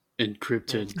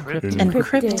Encrypted.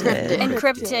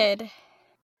 Encrypted.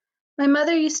 My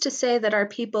mother used to say that our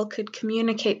people could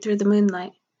communicate through the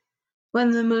moonlight. When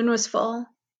the moon was full,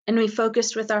 and we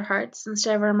focused with our hearts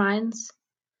instead of our minds,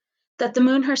 that the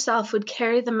moon herself would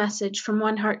carry the message from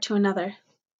one heart to another.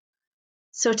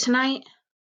 So tonight,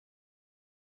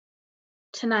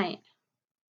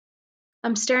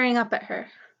 I'm staring up at her.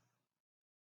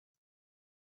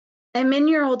 I'm in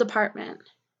your old apartment.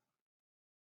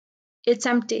 It's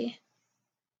empty,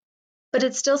 but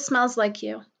it still smells like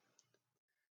you.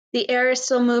 The air is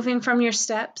still moving from your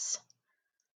steps.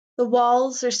 The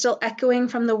walls are still echoing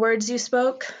from the words you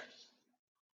spoke.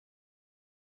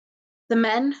 The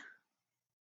men,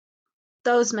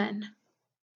 those men,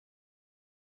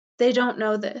 they don't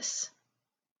know this,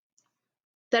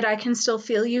 that I can still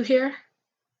feel you here,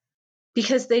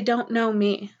 because they don't know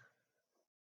me.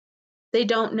 They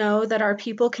don't know that our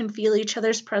people can feel each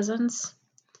other's presence,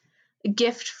 a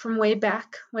gift from way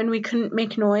back when we couldn't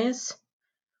make noise,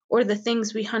 or the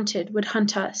things we hunted would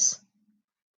hunt us.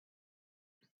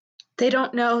 They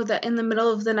don't know that in the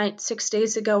middle of the night 6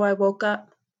 days ago I woke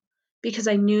up because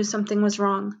I knew something was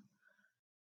wrong.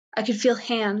 I could feel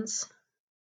hands,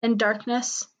 and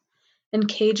darkness, and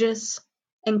cages,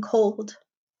 and cold.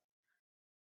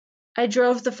 I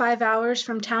drove the 5 hours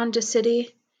from town to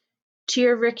city to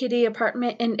your rickety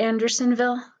apartment in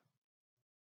Andersonville,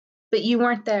 but you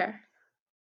weren't there.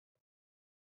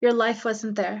 Your life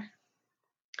wasn't there.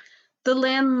 The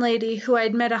landlady who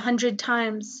I'd met 100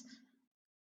 times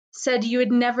said you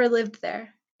had never lived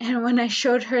there, and when I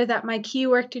showed her that my key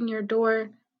worked in your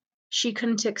door, she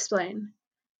couldn't explain.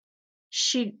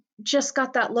 She just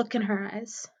got that look in her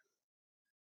eyes.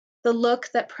 The look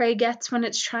that prey gets when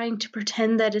it's trying to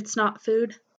pretend that it's not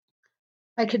food.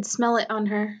 I could smell it on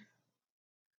her.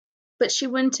 But she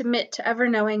wouldn't admit to ever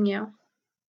knowing you.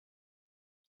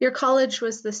 Your college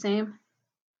was the same.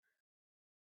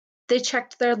 They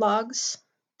checked their logs,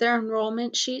 their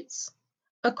enrollment sheets.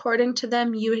 According to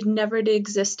them, you had never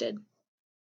existed.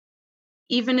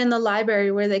 Even in the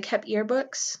library where they kept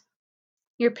yearbooks,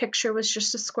 your picture was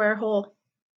just a square hole.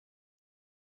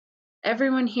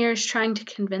 Everyone here is trying to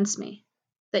convince me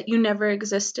that you never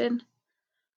existed.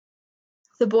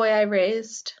 The boy I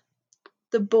raised,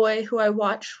 the boy who I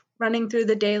watched running through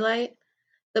the daylight,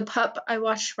 the pup I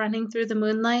watched running through the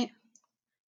moonlight.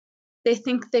 They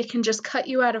think they can just cut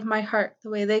you out of my heart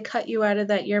the way they cut you out of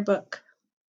that yearbook.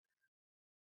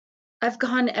 I've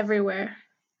gone everywhere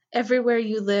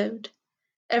you lived,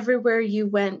 everywhere you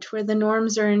went where the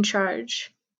norms are in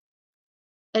charge,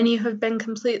 and you have been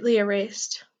completely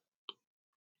erased.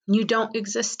 You don't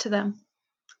exist to them.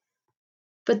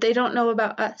 But they don't know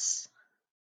about us.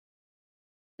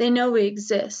 They know we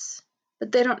exist,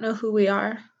 but they don't know who we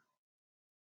are.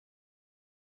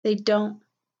 They don't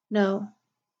know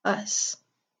us.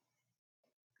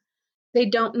 They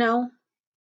don't know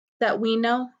that we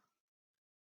know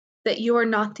that you are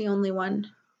not the only one.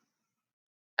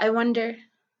 I wonder,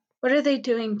 what are they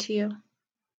doing to you?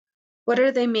 What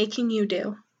are they making you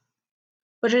do?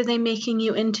 What are they making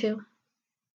you into?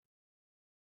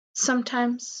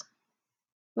 Sometimes,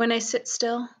 when I sit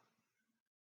still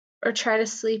or try to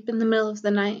sleep in the middle of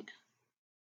the night,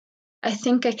 I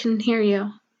think I can hear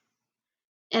you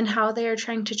and how they are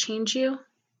trying to change you,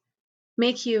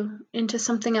 make you into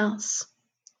something else.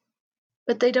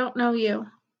 But they don't know you.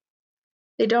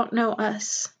 They don't know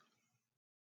us.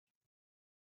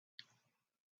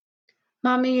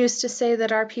 Mommy used to say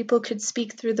that our people could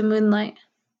speak through the moonlight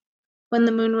when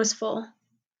the moon was full,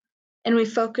 and we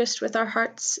focused with our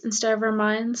hearts instead of our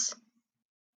minds,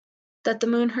 that the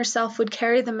moon herself would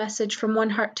carry the message from one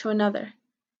heart to another.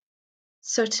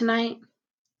 So tonight,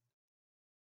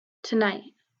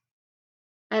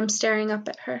 I am staring up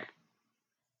at her,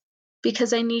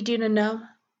 because I need you to know,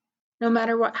 no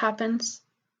matter what happens,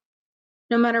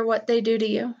 no matter what they do to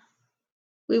you,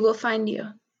 we will find you,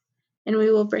 and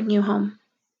we will bring you home.